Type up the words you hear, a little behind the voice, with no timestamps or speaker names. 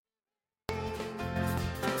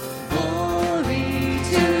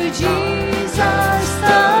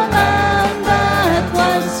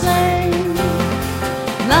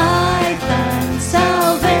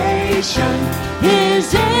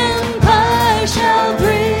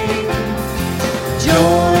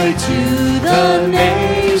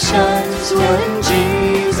nations when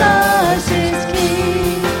Jesus is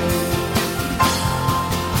King.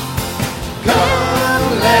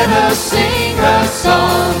 Come, let us sing a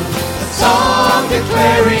song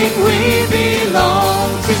declaring we belong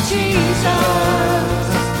to Jesus.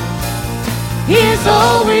 He is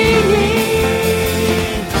all we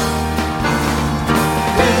need.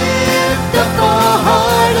 Lift up a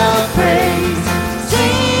heart of praise,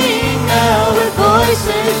 sing now with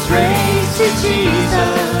voices raised to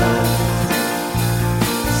Jesus.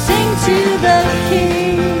 Sing to the King.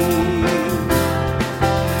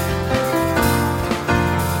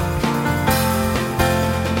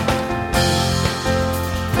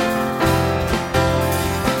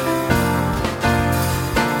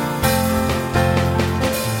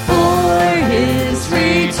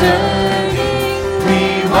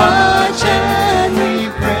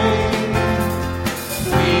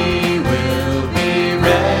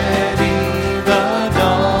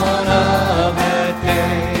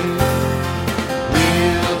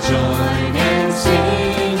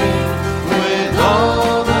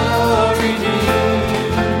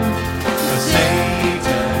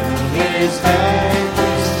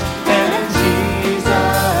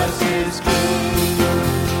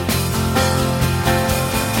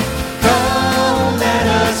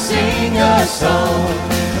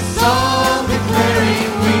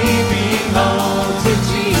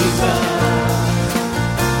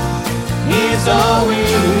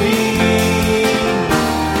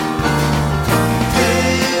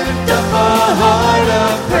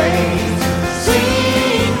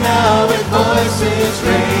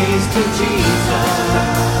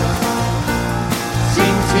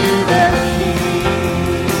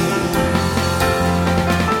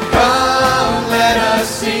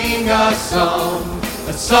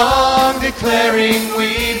 Song declaring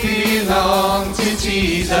we belong to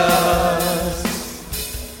Jesus.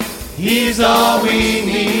 He's all we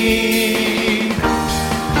need.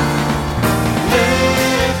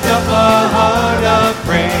 Lift up a heart of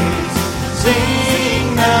praise,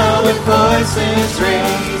 sing now with voices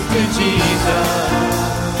raised to Jesus.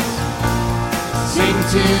 Sing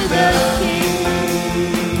to the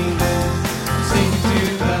King. Sing to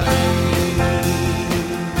the King.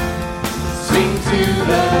 Sing to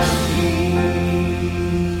the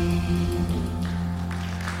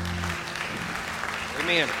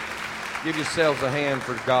Amen. Give yourselves a hand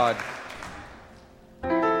for God.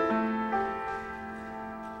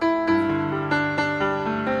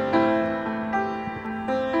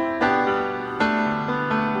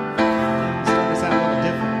 Start us out a little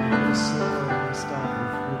different. We'll slow and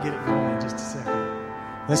start. We'll get it going in just a second.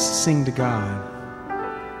 Let's sing to God.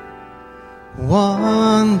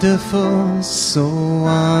 Wonderful, so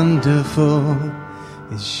wonderful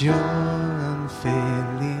is your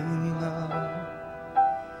unfailing love.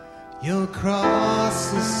 Your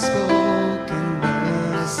cross has spoken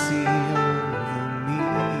mercy over me.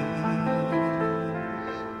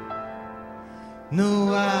 No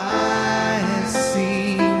eye has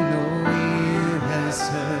seen, no ear has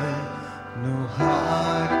heard, no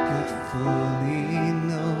heart could fully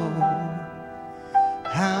know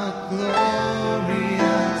how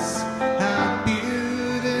glorious, how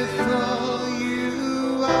beautiful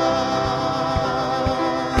you are.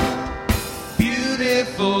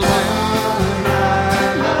 Beautiful one I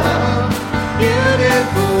love,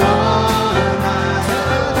 beautiful one I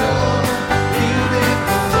adore,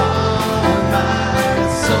 beautiful one my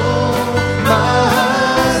soul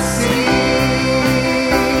must sing.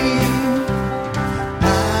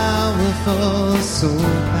 Powerful, so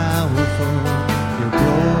powerful, your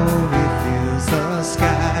glory fills the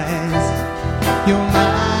skies. Your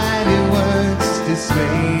mighty works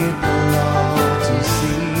displayed for all to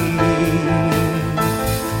see.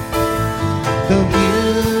 The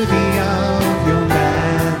beauty of your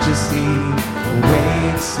majesty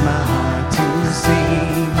awakes my heart to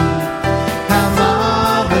sing. How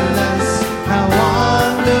marvelous, how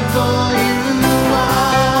wonderful you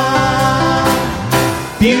are.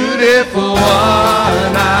 Beautiful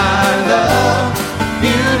one I love,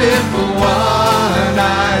 beautiful one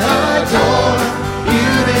I adore,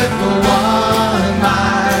 beautiful one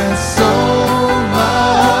my soul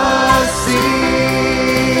must see.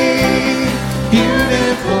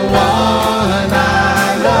 Beautiful one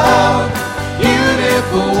I love,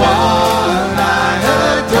 beautiful one I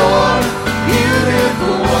adore,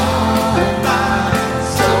 beautiful one my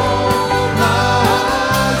soul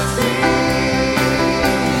must see.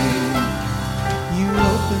 You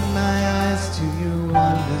opened my eyes to your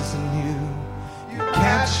wonders anew. You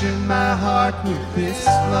captured my heart with this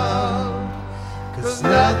love. 'cause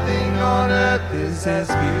nothing on earth is as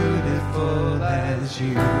beautiful as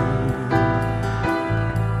you.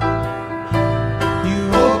 You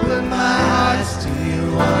opened my heart to the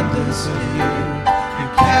wonders of you. You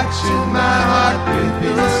captured my heart with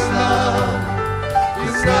this love.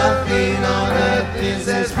 'Cause nothing on earth is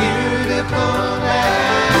as beautiful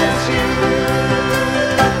as you.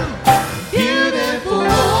 Beautiful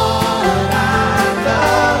one I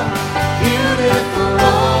love, beautiful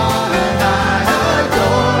one I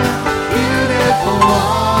adore, beautiful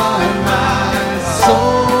one my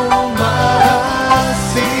soul must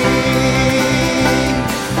sing.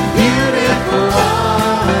 Beautiful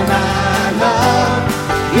one I love,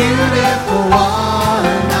 beautiful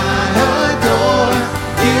one I adore,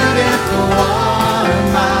 beautiful one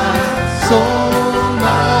my soul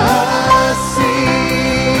must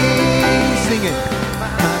sing. Sing it.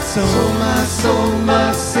 My soul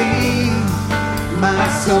must sing. My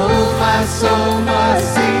soul must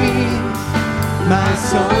sing. My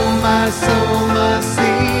soul must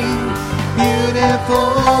sing. Beautiful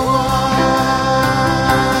one.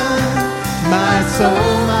 My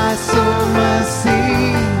soul must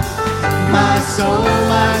sing. My soul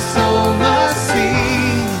must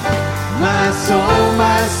sing. My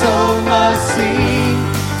soul must sing.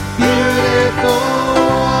 Beautiful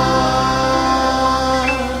one.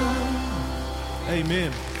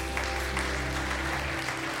 Amen.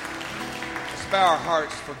 Let's bow our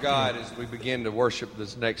hearts for God as we begin to worship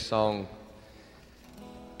this next song.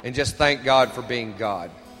 And just thank God for being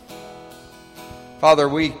God. Father,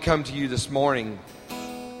 we come to you this morning,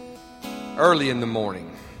 early in the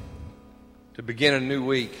morning, to begin a new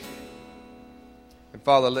week. And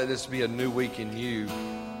Father, let this be a new week in you.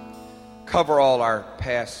 Cover all our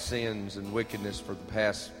past sins and wickedness for the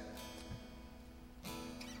past.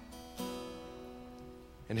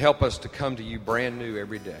 And help us to come to you brand new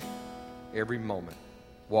every day, every moment,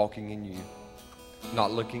 walking in you,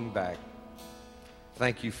 not looking back.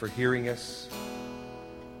 Thank you for hearing us.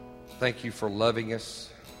 Thank you for loving us.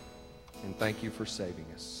 And thank you for saving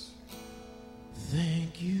us.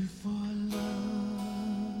 Thank you for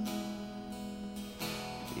loving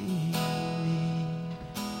me.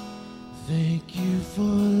 Thank you for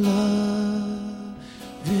loving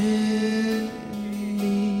me.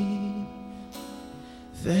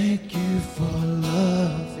 Thank you for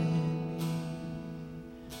loving me.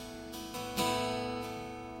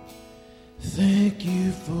 Thank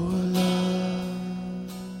you for loving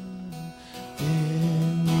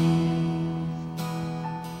me.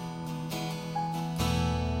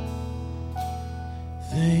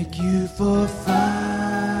 Thank you for finding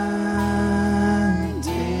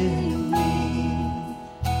me.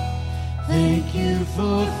 Thank you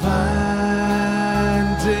for finding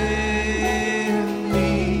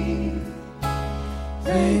me.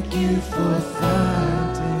 Thank you for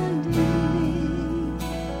finding me.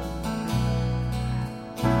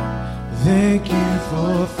 Thank you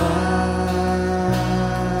for finding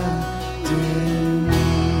me.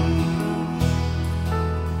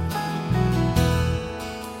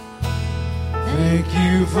 Thank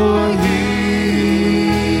you for hearing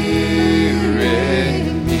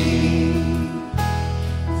me.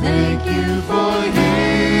 Thank you for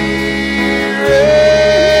hearing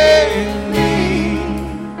me.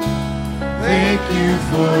 Thank you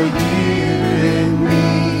for hearing me.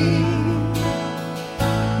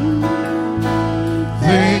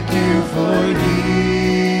 Thank you for hearing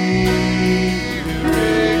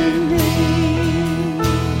me.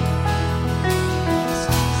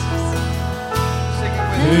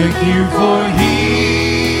 Thank you for healing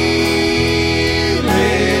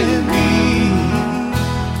me.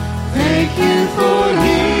 Thank you for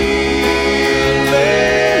healing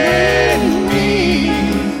me.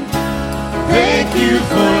 Thank you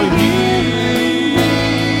for healing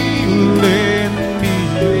me,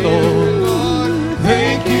 Lord.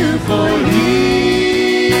 Thank you for healing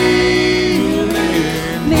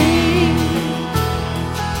me.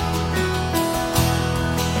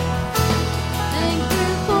 Thank you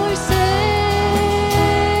for saving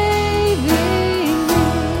me.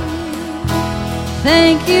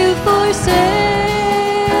 Thank you for saving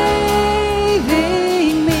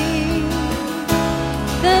me.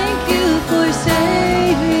 Thank you for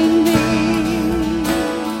saving me.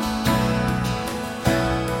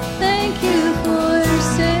 Thank you for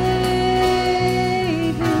saving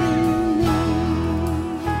me.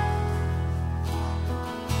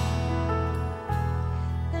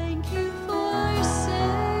 Thank you for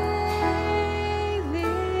saving me.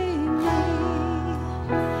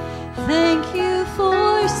 Thank you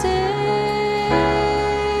for saving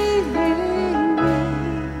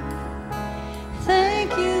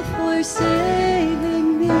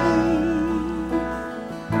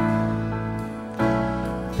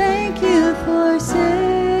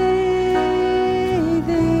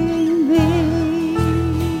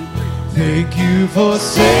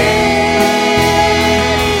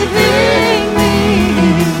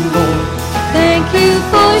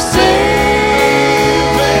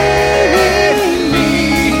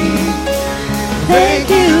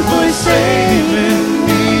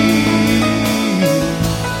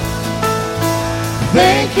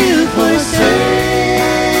Thank you for saving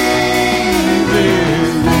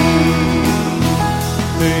me.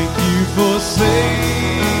 Thank you for saving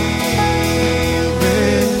me.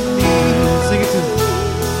 Sing it to me.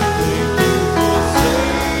 Thank you for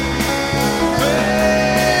saving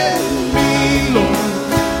me, Lord.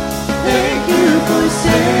 Thank you for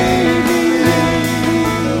saving me.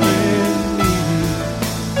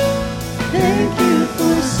 Thank you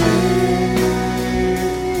for saving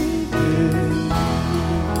me.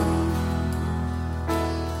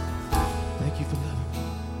 Thank you for loving me.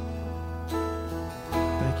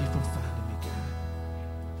 Thank you for finding me, God.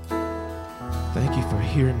 Thank you for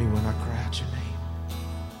hearing me when I cry out your name.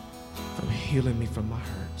 For healing me from my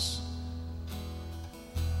hurts.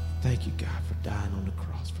 Thank you, God, for dying on the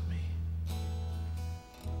cross for me.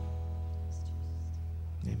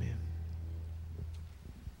 Amen.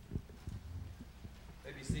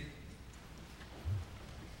 Maybe see.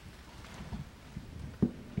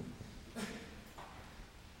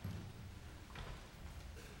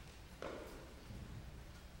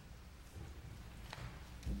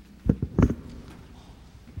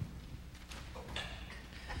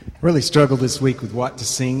 Really struggled this week with what to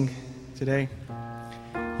sing today.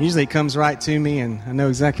 Usually it comes right to me and I know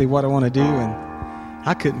exactly what I want to do, and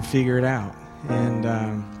I couldn't figure it out. And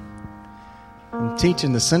I'm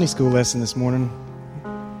teaching the Sunday school lesson this morning.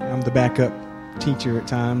 I'm the backup teacher at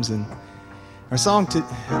times, and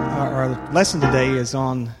our lesson today is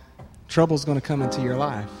on trouble's going to come into your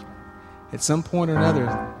life. At some point or another,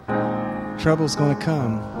 trouble's going to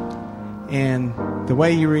come, and the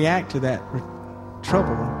way you react to that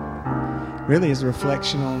trouble really is a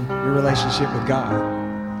reflection on your relationship with God.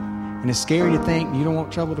 And it's scary to think you don't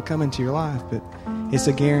want trouble to come into your life, but it's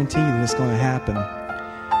a guarantee that it's going to happen.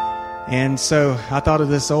 And so I thought of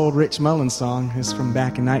this old Rich Mullins song. It's from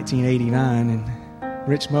back in 1989. And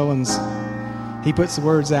Rich Mullins, he puts the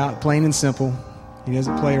words out plain and simple. He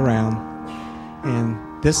doesn't play around.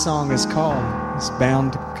 And this song is called "It's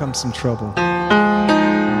Bound to Come Some Trouble."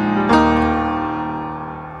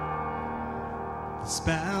 It's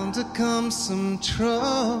bound to come some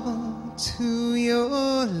trouble to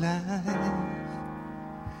your life.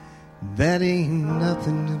 That ain't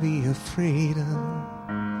nothing to be afraid of.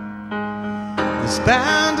 There's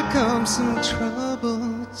bound to come some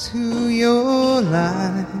trouble to your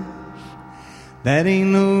life. That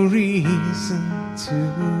ain't no reason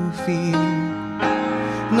to fear.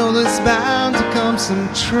 No, there's bound to come some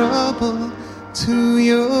trouble to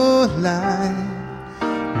your life.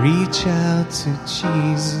 Reach out to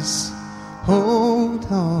Jesus, hold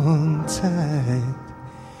on tight.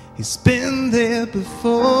 He's been there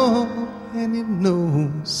before and he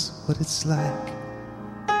knows what it's like.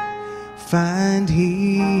 Find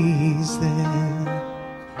he's there.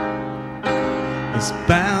 It's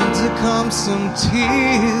bound to come some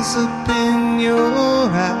tears up in your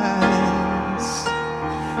eyes.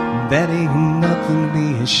 That ain't nothing to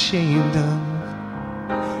be ashamed of.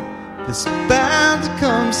 There's bound to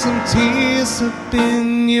come some tears up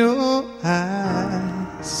in your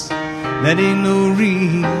eyes. That ain't no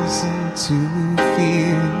reason to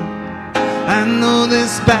fear. I know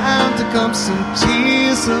there's bound to come some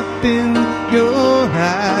tears up in your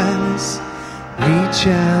eyes. Reach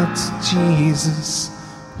out to Jesus,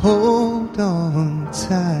 hold on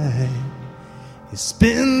tight. He's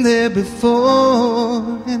been there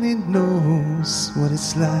before and he knows what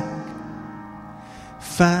it's like.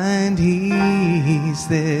 Find he's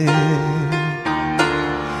there.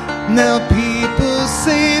 Now people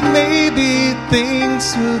say maybe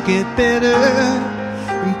things will get better,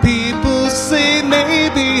 and people say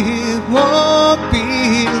maybe it won't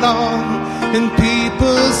be long, and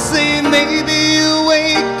people say maybe you'll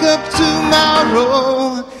wake up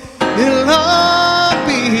tomorrow, it'll all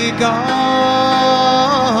be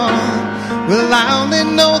gone. Well, I only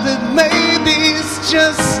know that maybe it's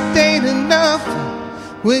just ain't enough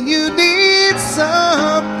when you need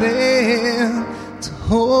something to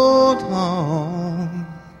hold on.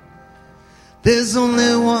 There's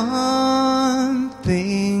only one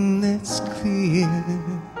thing that's clear.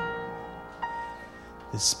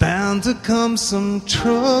 There's bound to come some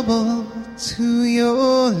trouble to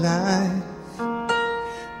your life.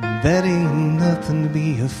 That ain't nothing to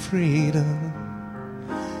be afraid of.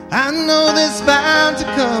 I know there's bound to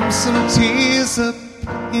come some tears up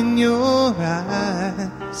in your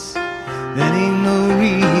eyes. That ain't no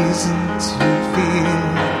reason to fear.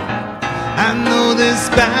 I know there's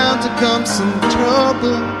bound to come some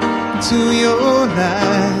trouble to your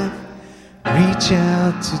life. Reach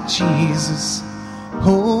out to Jesus,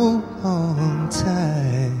 hold on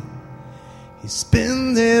tight. He's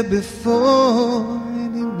been there before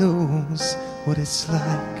and he knows what it's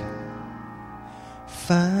like.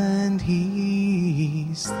 Find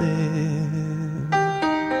He's there.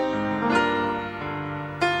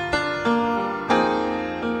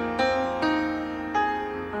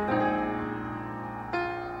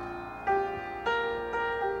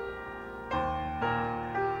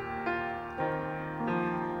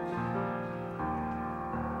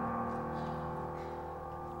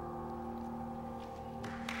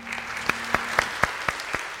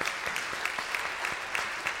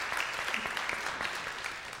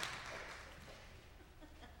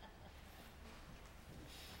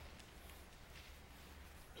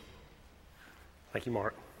 Thank you,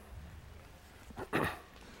 Mark.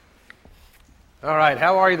 All right,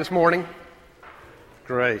 how are you this morning?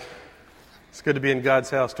 Great. It's good to be in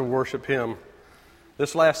God's house to worship Him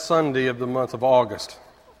this last Sunday of the month of August.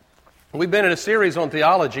 We've been in a series on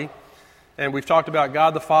theology, and we've talked about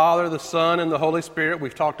God the Father, the Son, and the Holy Spirit.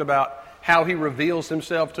 We've talked about how He reveals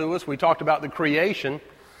Himself to us. We talked about the creation.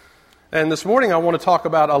 And this morning I want to talk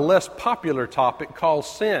about a less popular topic called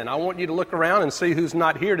sin. I want you to look around and see who's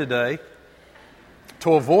not here today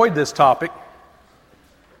to avoid this topic,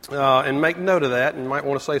 and make note of that, and might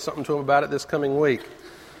want to say something to them about it this coming week.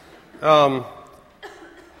 The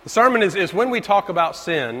sermon is when we talk about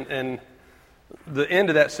sin, and the end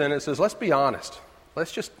of that sentence is, let's be honest.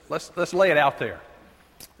 Let's lay it out there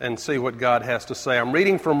and see what God has to say. I'm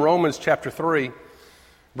reading from Romans chapter 3,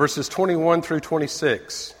 verses 21 through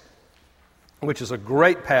 26, which is a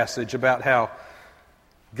great passage about how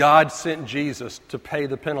God sent Jesus to pay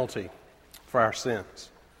the penalty for our sins.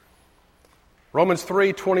 Romans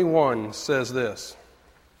 3:21 says this: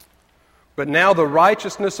 "But now the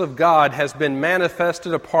righteousness of God has been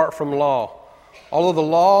manifested apart from law. Although the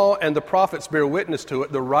law and the prophets bear witness to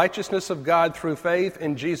it, the righteousness of God through faith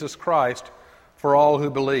in Jesus Christ for all who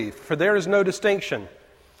believe. For there is no distinction.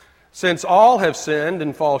 Since all have sinned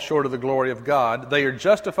and fall short of the glory of God, they are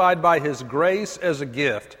justified by His grace as a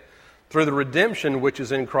gift through the redemption which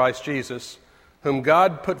is in Christ Jesus, whom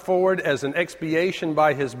God put forward as an expiation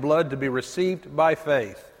by His blood to be received by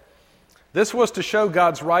faith. This was to show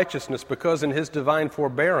God's righteousness, because in His divine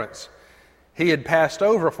forbearance He had passed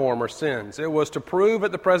over former sins. It was to prove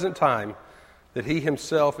at the present time that He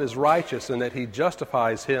Himself is righteous and that He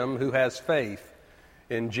justifies him who has faith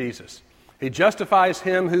in Jesus." He justifies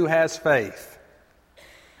him who has faith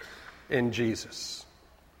in Jesus.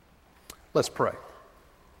 Let's pray.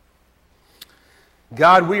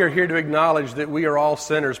 God, we are here to acknowledge that we are all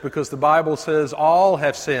sinners, because the Bible says all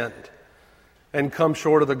have sinned and come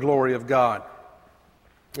short of the glory of God.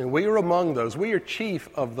 And we are among those. We are chief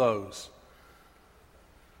of those.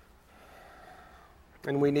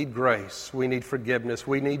 And we need grace. We need forgiveness.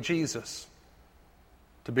 We need Jesus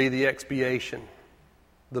to be the expiation,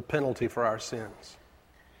 the penalty for our sins.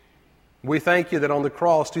 We thank You that on the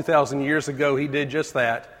cross 2,000 years ago He did just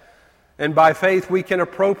that. And by faith, we can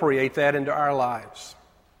appropriate that into our lives.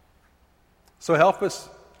 So help us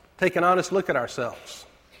take an honest look at ourselves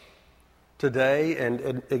today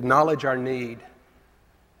and acknowledge our need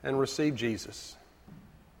and receive Jesus.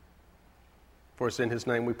 For it's in His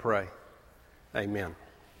name we pray. Amen.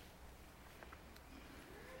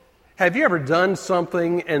 Have you ever done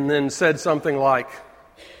something and then said something like,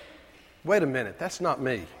 "Wait a minute, that's not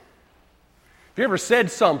me"? Have you ever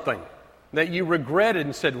said something that you regretted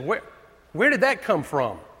and said, Where did that come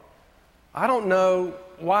from? I don't know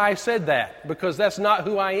why I said that, because that's not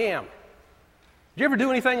who I am. Do you ever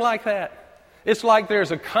do anything like that? It's like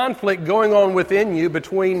there's a conflict going on within you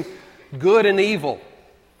between good and evil,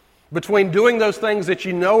 between doing those things that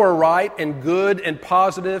you know are right and good and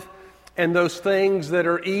positive, and those things that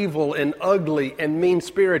are evil and ugly and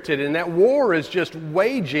mean-spirited. And that war is just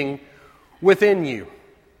waging within you.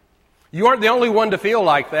 You aren't the only one to feel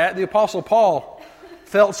like that. The Apostle Paul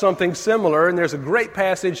felt something similar, and there's a great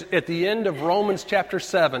passage at the end of Romans chapter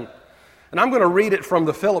 7. And I'm going to read it from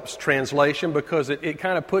the Phillips translation because it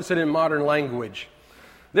kind of puts it in modern language.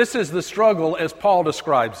 This is the struggle as Paul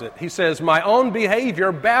describes it. He says, "My own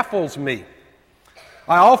behavior baffles me.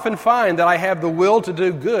 I often find that I have the will to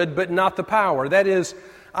do good, but not the power. That is,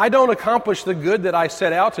 I don't accomplish the good that I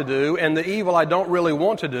set out to do, and the evil I don't really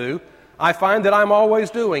want to do, I find that I'm always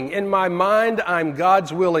doing. In my mind, I'm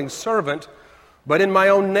God's willing servant, but in my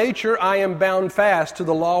own nature, I am bound fast to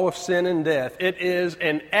the law of sin and death. It is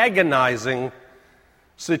an agonizing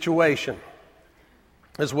situation,"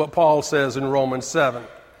 is what Paul says in Romans 7.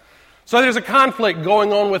 So there's a conflict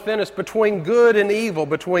going on within us between good and evil,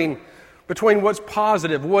 between what's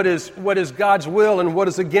positive, what is God's will, and what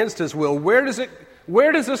is against His will. Where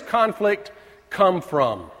does this conflict come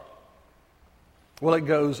from? Well, it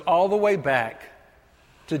goes all the way back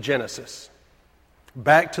to Genesis.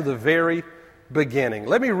 back to the very beginning.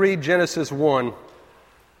 Let me read Genesis 1,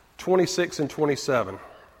 26 and 27.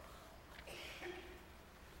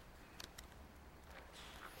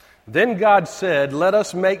 Then God said, "Let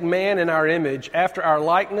us make man in our image, after our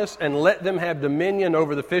likeness, and let them have dominion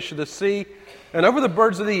over the fish of the sea, and over the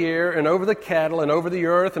birds of the air, and over the cattle, and over the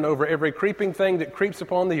earth, and over every creeping thing that creeps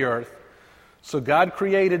upon the earth." So God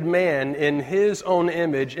created man in His own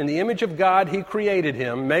image. In the image of God He created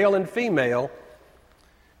him, male and female,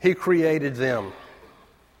 He created them.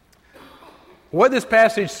 What this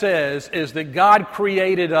passage says is that God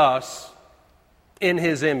created us in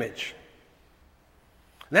His image.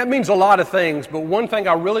 That means a lot of things, but one thing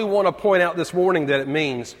I really want to point out this morning that it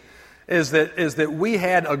means is that we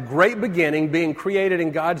had a great beginning being created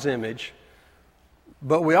in God's image,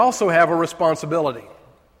 but we also have a responsibility.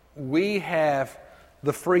 We have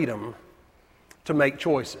the freedom to make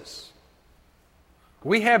choices.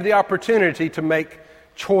 We have the opportunity to make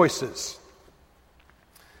choices.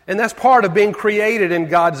 And that's part of being created in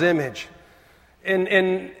God's image.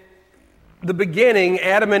 In the beginning,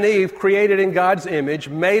 Adam and Eve, created in God's image,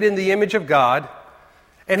 made in the image of God,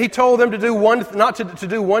 and He told them to do to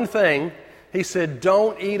do one thing. He said,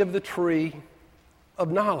 "Don't eat of the tree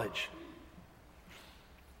of knowledge."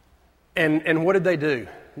 And what did they do?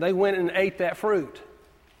 They went and ate that fruit.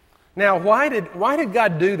 Now, why did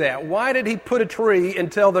God do that? Why did He put a tree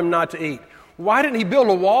and tell them not to eat? Why didn't He build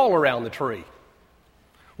a wall around the tree?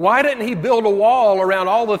 Why didn't He build a wall around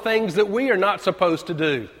all the things that we are not supposed to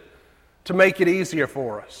do to make it easier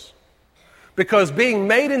for us? Because being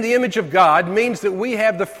made in the image of God means that we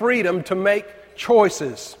have the freedom to make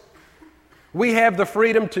choices. We have the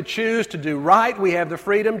freedom to choose to do right. We have the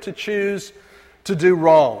freedom to choose to do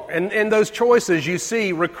wrong. And those choices you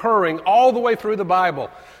see recurring all the way through the Bible.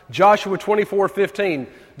 Joshua 24:15,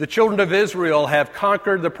 the children of Israel have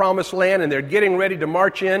conquered the promised land and they're getting ready to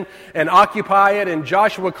march in and occupy it. And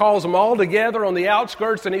Joshua calls them all together on the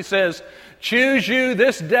outskirts and he says, "Choose you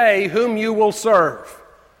this day whom you will serve.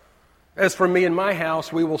 As for me and my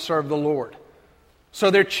house, we will serve the Lord." So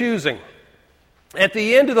they're choosing. At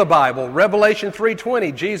the end of the Bible, Revelation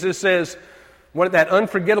 3:20, Jesus says, that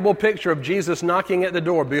unforgettable picture of Jesus knocking at the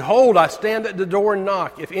door. "Behold, I stand at the door and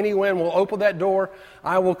knock. If anyone will open that door,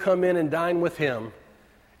 I will come in and dine with him,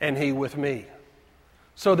 and he with me."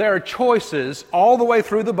 So there are choices all the way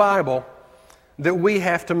through the Bible that we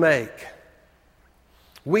have to make.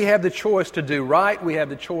 We have the choice to do right. We have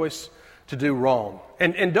the choice to do wrong.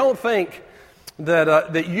 And don't think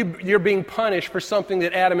that you're being punished for something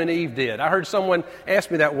that Adam and Eve did. I heard someone ask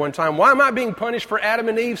me that one time. Why am I being punished for Adam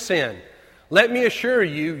and Eve's sin? Let me assure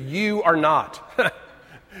you, you are not.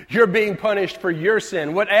 You're being punished for your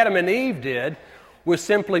sin. What Adam and Eve did was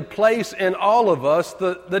simply place in all of us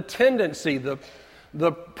the tendency,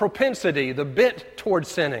 the propensity, the bent towards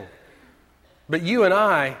sinning. But you and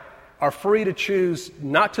I are free to choose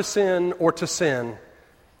not to sin or to sin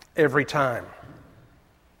every time.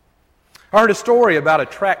 I heard a story about a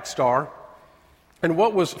track star, and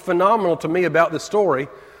what was phenomenal to me about the story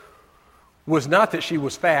was not that she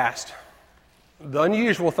was fast. The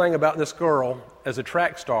unusual thing about this girl as a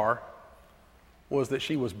track star was that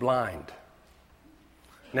she was blind.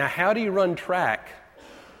 Now, how do you run track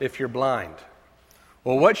if you're blind?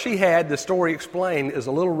 Well, what she had, the story explained, is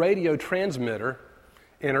a little radio transmitter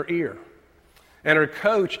in her ear. And her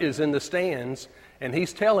coach is in the stands, and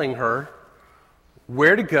he's telling her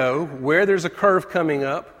where to go, where there's a curve coming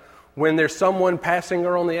up, when there's someone passing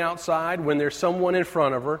her on the outside, when there's someone in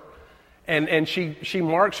front of her. And she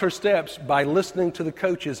marks her steps by listening to the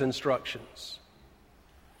coach's instructions.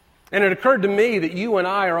 And it occurred to me that you and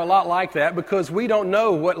I are a lot like that because we don't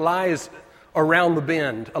know what lies around the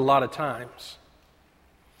bend a lot of times.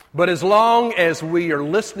 But as long as we are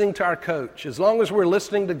listening to our coach, as long as we're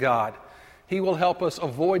listening to God, He will help us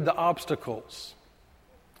avoid the obstacles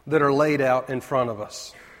that are laid out in front of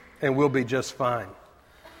us, and we'll be just fine.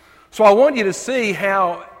 So I want you to see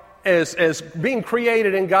how as being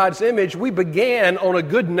created in God's image, we began on a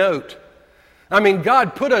good note. I mean,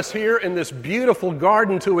 God put us here in this beautiful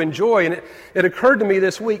garden to enjoy, and it occurred to me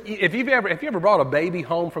this week, if you ever brought a baby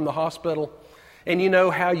home from the hospital, and you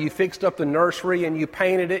know how you fixed up the nursery and you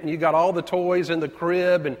painted it and you got all the toys in the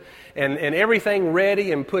crib and everything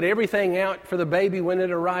ready and put everything out for the baby when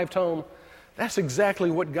it arrived home, that's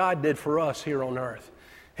exactly what God did for us here on earth.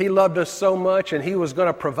 He loved us so much, and He was going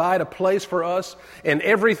to provide a place for us and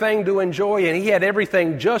everything to enjoy, and He had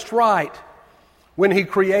everything just right when He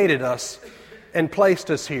created us and placed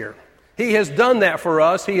us here. He has done that for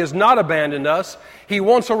us. He has not abandoned us. He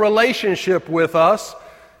wants a relationship with us,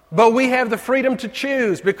 but we have the freedom to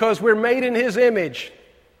choose because we're made in His image.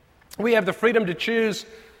 We have the freedom to choose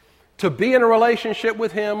to be in a relationship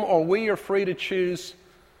with Him, or we are free to choose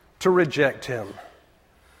to reject Him.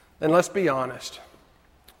 And let's be honest,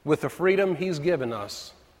 with the freedom He's given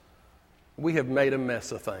us, we have made a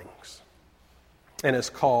mess of things. And it's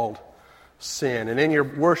called sin. And in your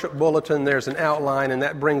worship bulletin, there's an outline, and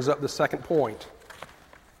that brings up the second point.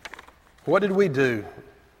 What did we do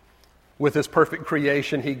with this perfect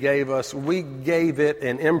creation He gave us? We gave it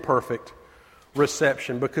an imperfect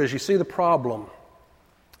reception, because you see, the problem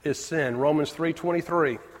is sin. Romans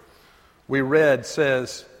 3:23, we read,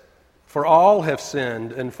 says, "For all have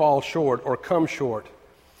sinned and fall short or come short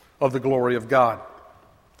of the glory of God."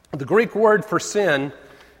 The Greek word for sin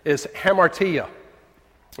is hamartia.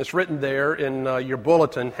 It's written there in your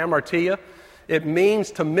bulletin, hamartia. It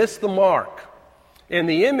means to miss the mark. And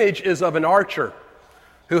the image is of an archer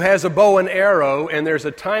who has a bow and arrow, and there's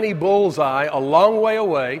a tiny bullseye a long way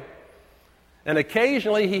away. And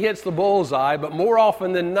occasionally he hits the bullseye, but more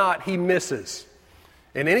often than not, he misses.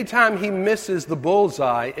 And anytime he misses the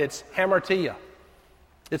bullseye, it's hamartia.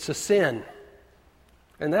 It's a sin.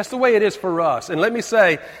 And that's the way it is for us. And let me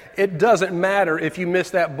say, it doesn't matter if you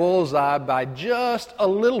miss that bullseye by just a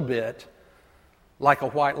little bit, like a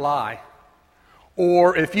white lie,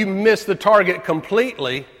 or if you miss the target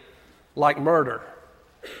completely, like murder.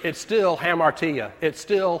 It's still hamartia. It's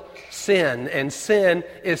still sin, and sin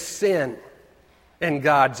is sin in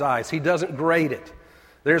God's eyes. He doesn't grade it.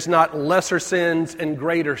 There's not lesser sins and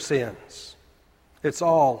greater sins. It's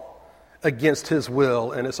all against His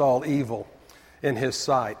will, and it's all evil in His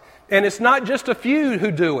sight. And it's not just a few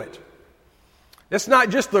who do it. It's not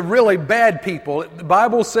just the really bad people. The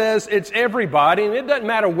Bible says it's everybody, and it doesn't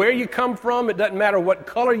matter where you come from. It doesn't matter what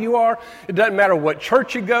color you are. It doesn't matter what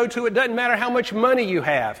church you go to. It doesn't matter how much money you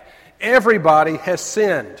have. Everybody has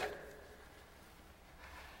sinned.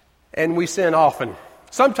 And we sin often.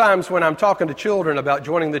 Sometimes when I'm talking to children about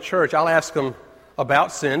joining the church, I'll ask them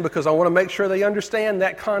about sin because I want to make sure they understand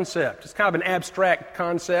that concept. It's kind of an abstract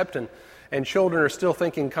concept, and children are still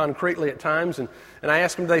thinking concretely at times. And I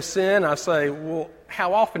ask them, do they sin? I say, well,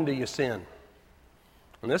 how often do you sin?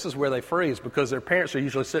 And this is where they freeze because their parents are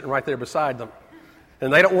usually sitting right there beside them.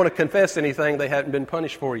 And they don't want to confess anything they haven't been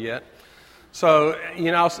punished for yet. So,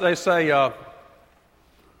 they say,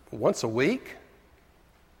 once a week?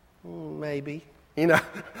 Maybe.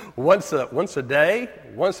 Once a day?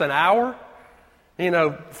 Once an hour?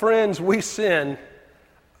 Friends, we sin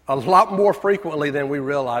a lot more frequently than we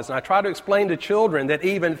realize. And I try to explain to children that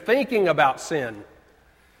even thinking about sin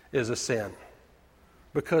is a sin,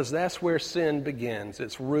 because that's where sin begins.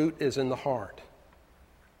 Its root is in the heart.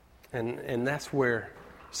 And that's where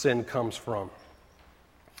sin comes from.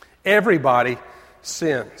 Everybody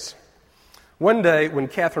sins. One day when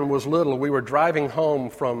Catherine was little, we were driving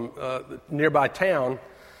home from nearby town,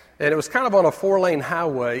 and it was kind of on a 4-lane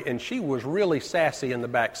highway, and she was really sassy in the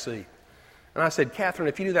back seat. And I said, Catherine,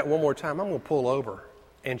 if you do that one more time, I'm going to pull over.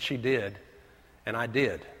 And she did. And I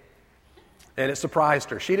did. And it surprised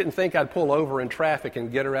her. She didn't think I'd pull over in traffic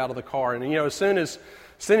and get her out of the car. And, as soon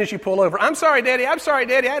as you pull over, I'm sorry, Daddy, I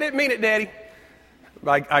didn't mean it, Daddy.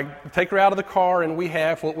 I take her out of the car, and we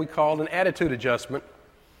have what we call an attitude adjustment.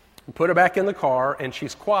 We put her back in the car, and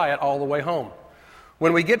she's quiet all the way home.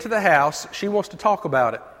 When we get to the house, she wants to talk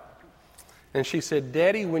about it. And she said,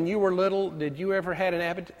 Daddy, when you were little, did you ever have an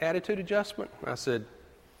attitude adjustment? I said,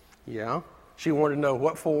 yeah. She wanted to know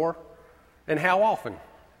what for and how often.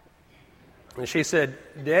 And she said,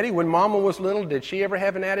 Daddy, when Mama was little, did she ever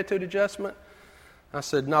have an attitude adjustment? I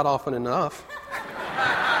said, not often enough.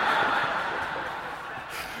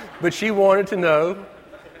 But she wanted to know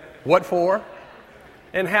what for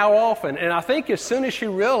and how often. And I think as soon as she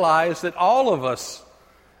realized that all of us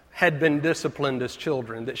had been disciplined as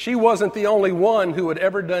children, that she wasn't the only one who had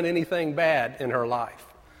ever done anything bad in her life,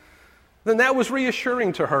 then that was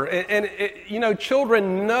reassuring to her. And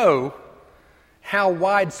children know how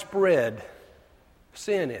widespread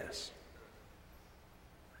sin is.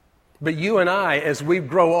 But you and I, as we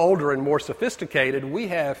grow older and more sophisticated, we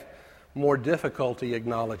have more difficulty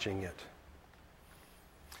acknowledging it.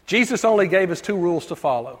 Jesus only gave us 2 rules to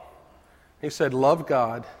follow. He said, love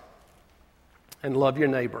God and love your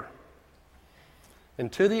neighbor.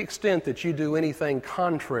 And to the extent that you do anything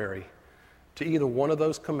contrary to either one of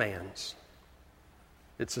those commands,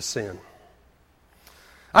 it's a sin.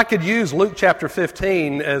 I could use Luke chapter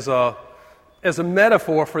 15 as a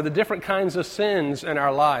metaphor for the different kinds of sins in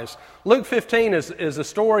our lives. Luke 15 is a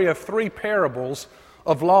story of 3 parables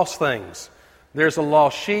of lost things. There's a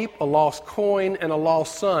lost sheep, a lost coin, and a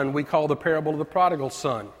lost son. We call the parable of the prodigal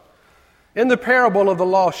son. In the parable of the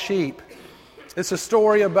lost sheep, it's a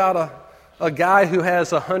story about a guy who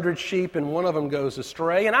has 100 sheep and one of them goes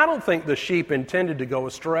astray. And I don't think the sheep intended to go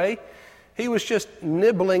astray. He was just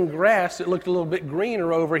nibbling grass that looked a little bit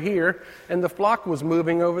greener over here, and the flock was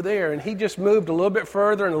moving over there. And he just moved a little bit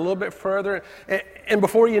further and a little bit further, and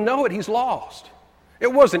before you know it, he's lost.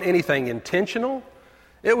 It wasn't anything intentional.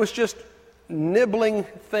 It was just nibbling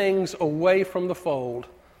things away from the fold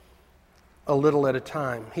a little at a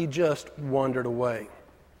time. He just wandered away.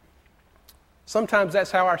 Sometimes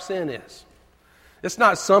that's how our sin is. It's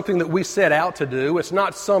not something that we set out to do. It's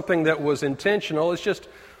not something that was intentional. It's just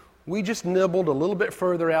we just nibbled a little bit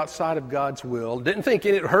further outside of God's will. Didn't think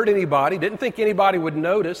it hurt anybody. Didn't think anybody would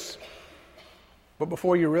notice. But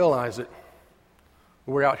before you realize it,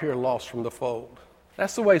 we're out here lost from the fold.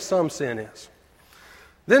 That's the way some sin is.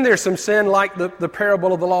 Then there's some sin like the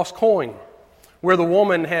parable of the lost coin, where the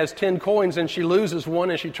woman has 10 coins and she loses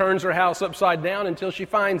one and she turns her house upside down until she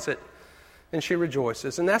finds it and she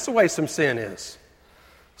rejoices. And that's the way some sin is.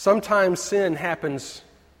 Sometimes sin happens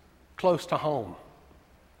close to home,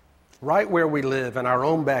 right where we live, in our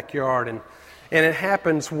own backyard. And it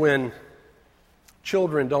happens when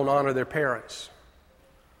children don't honor their parents,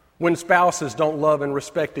 when spouses don't love and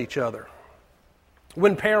respect each other,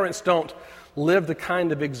 when parents don't live the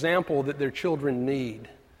kind of example that their children need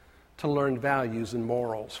to learn values and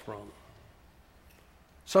morals from.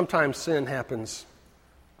 Sometimes sin happens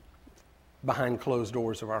behind closed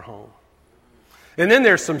doors of our home. And then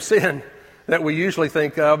there's some sin that we usually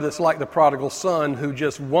think of that's like the prodigal son who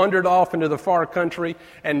just wandered off into the far country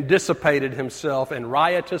and dissipated himself in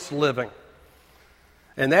riotous living.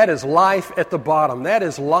 And that is life at the bottom. That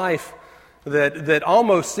is life that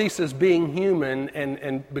almost ceases being human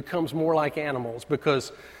and becomes more like animals,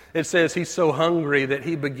 because it says he's so hungry that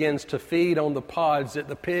he begins to feed on the pods that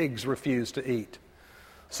the pigs refuse to eat.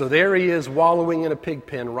 So there he is wallowing in a pig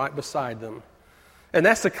pen right beside them. And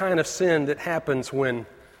that's the kind of sin that happens when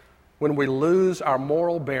we lose our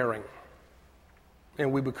moral bearing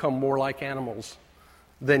and we become more like animals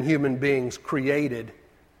than human beings created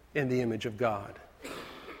in the image of God.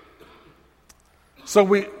 So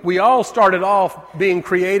we all started off being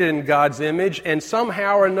created in God's image, and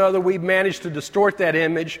somehow or another we've managed to distort that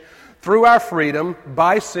image through our freedom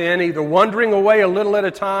by sin, either wandering away a little at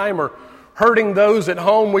a time or hurting those at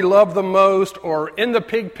home we love the most, or in the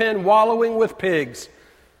pig pen wallowing with pigs.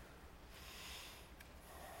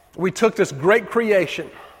 We took this great creation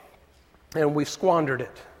and we squandered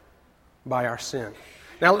it by our sin.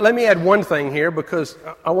 Now, let me add one thing here, because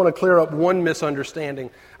I want to clear up one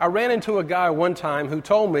misunderstanding. I ran into a guy one time who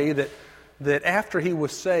told me that after he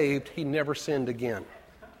was saved, he never sinned again.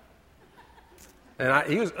 And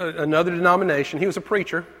he was another denomination. He was a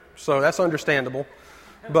preacher, so that's understandable.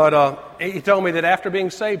 But he told me that after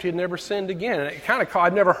being saved, he'd never sinned again. And it kind of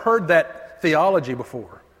I'd never heard that theology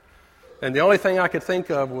before. And the only thing I could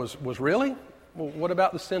think of was really? Well, what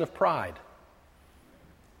about the sin of pride?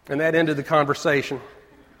 And that ended the conversation.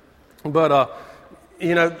 But,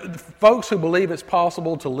 folks who believe it's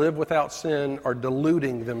possible to live without sin are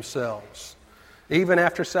deluding themselves. Even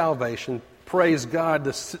after salvation, praise God,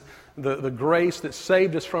 the grace that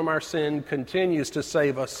saved us from our sin continues to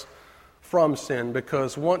save us from sin,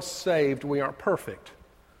 because once saved, we aren't perfect.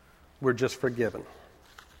 We're just forgiven.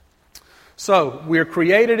 So, we are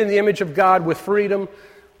created in the image of God with freedom.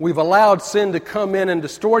 We've allowed sin to come in and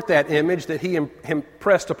distort that image that He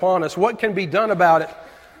impressed upon us. What can be done about it?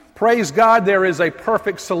 Praise God, there is a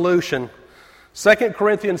perfect solution. 2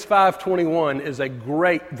 Corinthians 5:21 is a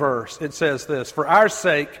great verse. It says this: "For our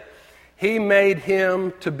sake He made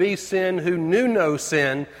Him to be sin who knew no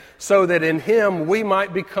sin, so that in Him we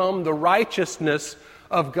might become the righteousness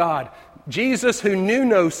of God." Jesus, who knew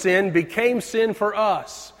no sin, became sin for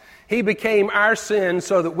us. He became our sin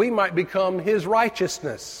so that we might become His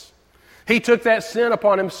righteousness. He took that sin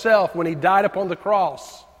upon Himself when He died upon the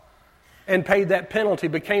cross and paid that penalty,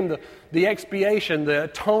 became the expiation, the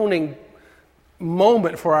atoning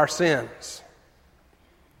moment for our sins.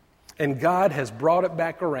 And God has brought it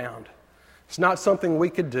back around. It's not something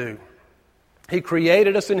we could do. He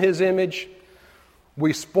created us in His image.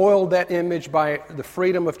 We spoiled that image by the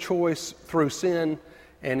freedom of choice through sin,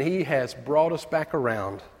 and He has brought us back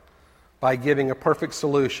around by giving a perfect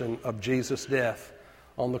solution of Jesus' death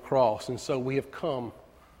on the cross. And so we have come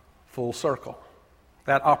full circle.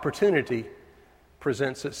 That opportunity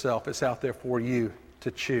presents itself. It's out there for you to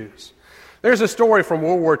choose. There's a story from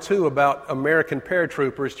World War II about American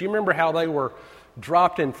paratroopers. Do you remember how they were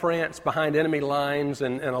dropped in France behind enemy lines,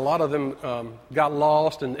 and a lot of them got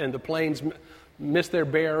lost, and the planes missed their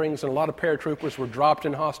bearings, and a lot of paratroopers were dropped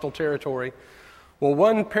in hostile territory? Well,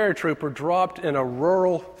 one paratrooper dropped in a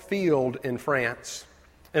rural field in France,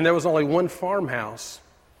 And there was only one farmhouse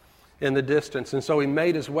in the distance, and so he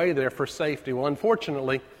made his way there for safety. Well,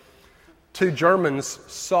 unfortunately, 2 Germans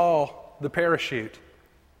saw the parachute,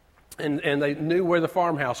 and they knew where the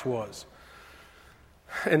farmhouse was.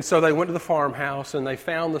 And so they went to the farmhouse, and they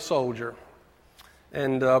found the soldier.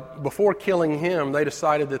 And before killing him, they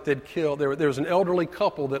decided that they'd kill. There was an elderly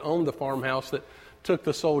couple that owned the farmhouse that took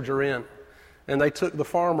the soldier in. And they took the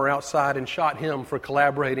farmer outside and shot him for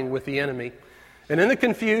collaborating with the enemy. And in the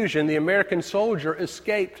confusion, the American soldier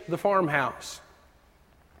escaped the farmhouse.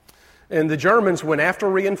 And the Germans went after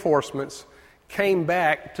reinforcements, came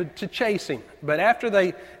back to chase him. But after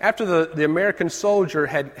the American soldier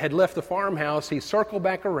had left the farmhouse, he circled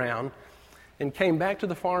back around and came back to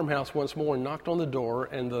the farmhouse once more and knocked on the door,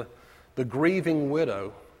 and the grieving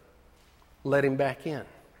widow let him back in.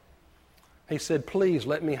 He said, "Please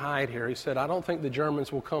let me hide here." He said, "I don't think the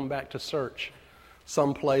Germans will come back to search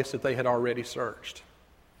some place that they had already searched."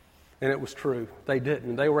 And it was true. They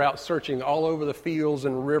didn't. They were out searching all over the fields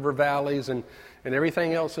and river valleys and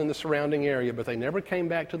everything else in the surrounding area, but they never came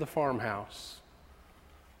back to the farmhouse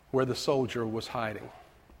where the soldier was hiding.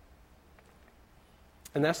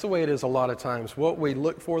 And that's the way it is a lot of times. What we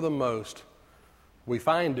look for the most, we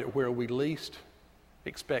find it where we least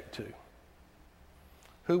expect to.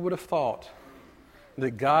 Who would have thought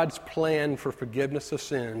that God's plan for forgiveness of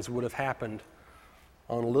sins would have happened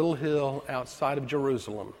on a little hill outside of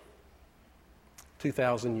Jerusalem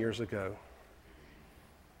 2,000 years ago?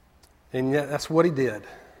 And yet that's what he did.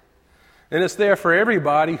 And it's there for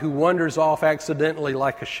everybody who wanders off accidentally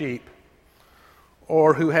like a sheep,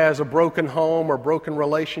 or who has a broken home or broken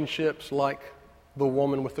relationships like the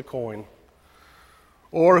woman with the coin,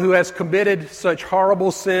 or who has committed such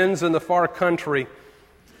horrible sins in the far country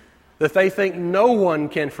that they think no one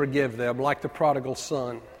can forgive them, like the prodigal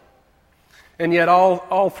son. And yet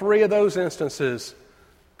all 3 of those instances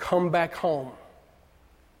come back home,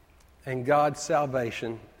 and God's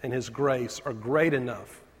salvation and His grace are great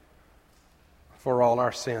enough for all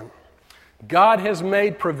our sin. God has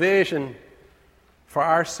made provision for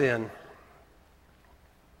our sin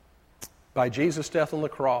by Jesus' death on the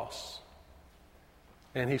cross.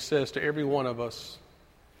 And He says to every one of us,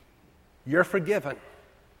 "You're forgiven.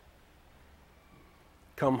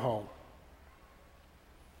 Come home."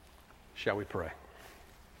 Shall we pray?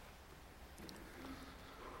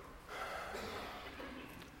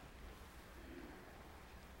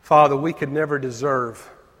 Father, we could never deserve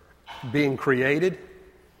being created,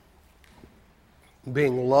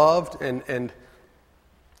 being loved, and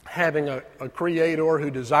having a Creator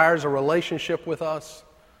who desires a relationship with us.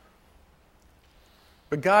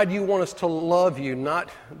 But God, you want us to love you not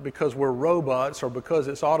because we're robots or because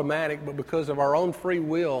it's automatic, but because of our own free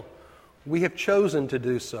will. We have chosen to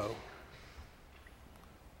do so.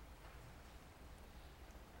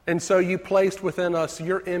 And so you placed within us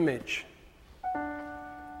your image,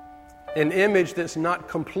 an image that's not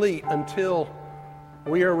complete until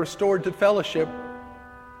we are restored to fellowship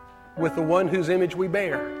with the one whose image we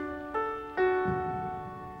bear.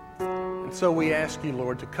 And so we ask you,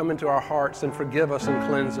 Lord, to come into our hearts and forgive us and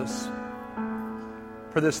cleanse us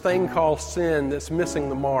for this thing called sin that's missing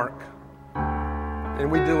the mark. And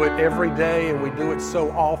we do it every day, and we do it so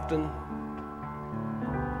often,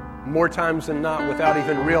 more times than not, without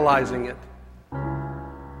even realizing it,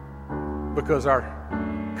 because our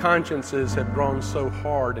consciences have grown so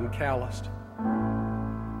hard and calloused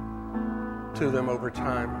to them over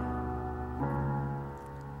time.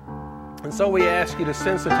 And so we ask you to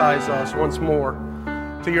sensitize us once more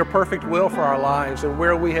to your perfect will for our lives, and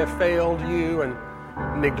where we have failed you and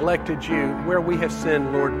neglected you, where we have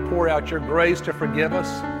sinned, Lord, pour out your grace to forgive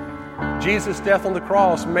us. Jesus' death on the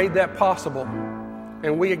cross made that possible,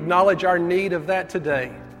 and we acknowledge our need of that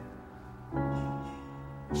today.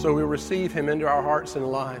 So we receive him into our hearts and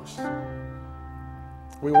lives.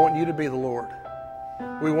 We want you to be the Lord.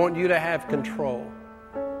 We want you to have control.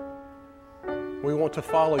 We want to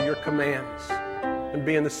follow your commands and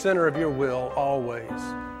be in the center of your will always.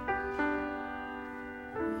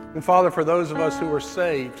 And Father, for those of us who are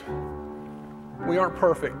saved, we aren't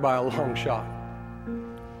perfect by a long shot.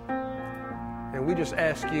 And we just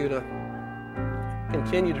ask you to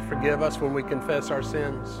continue to forgive us when we confess our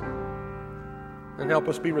sins and help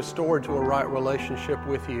us be restored to a right relationship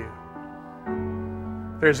with you.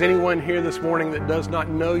 If there's anyone here this morning that does not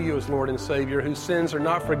know you as Lord and Savior, whose sins are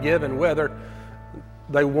not forgiven, whether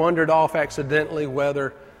they wandered off accidentally,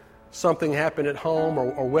 whether something happened at home,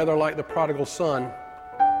 or whether, like the prodigal son,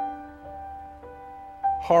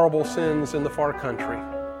 horrible sins in the far country,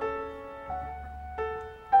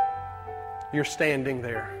 you're standing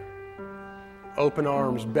there, open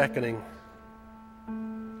arms, beckoning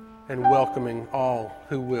and welcoming all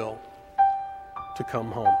who will to come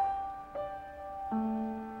home.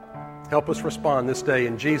 Help us respond this day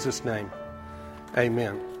in Jesus' name.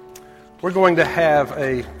 Amen. We're going to have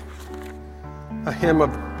a hymn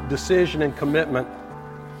of decision and commitment,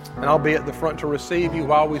 and I'll be at the front to receive you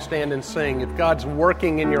while we stand and sing. If God's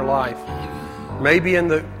working in your life, maybe in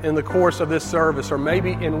the course of this service, or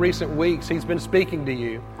maybe in recent weeks, He's been speaking to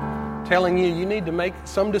you, telling you need to make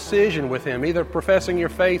some decision with Him, either professing your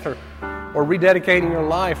faith or rededicating your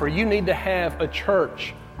life, or you need to have a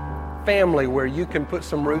church family where you can put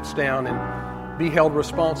some roots down and be held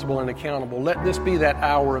responsible and accountable. Let this be that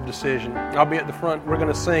hour of decision. I'll be at the front. We're going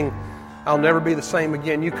to sing I'll Never Be the Same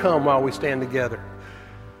Again. You come while we stand together.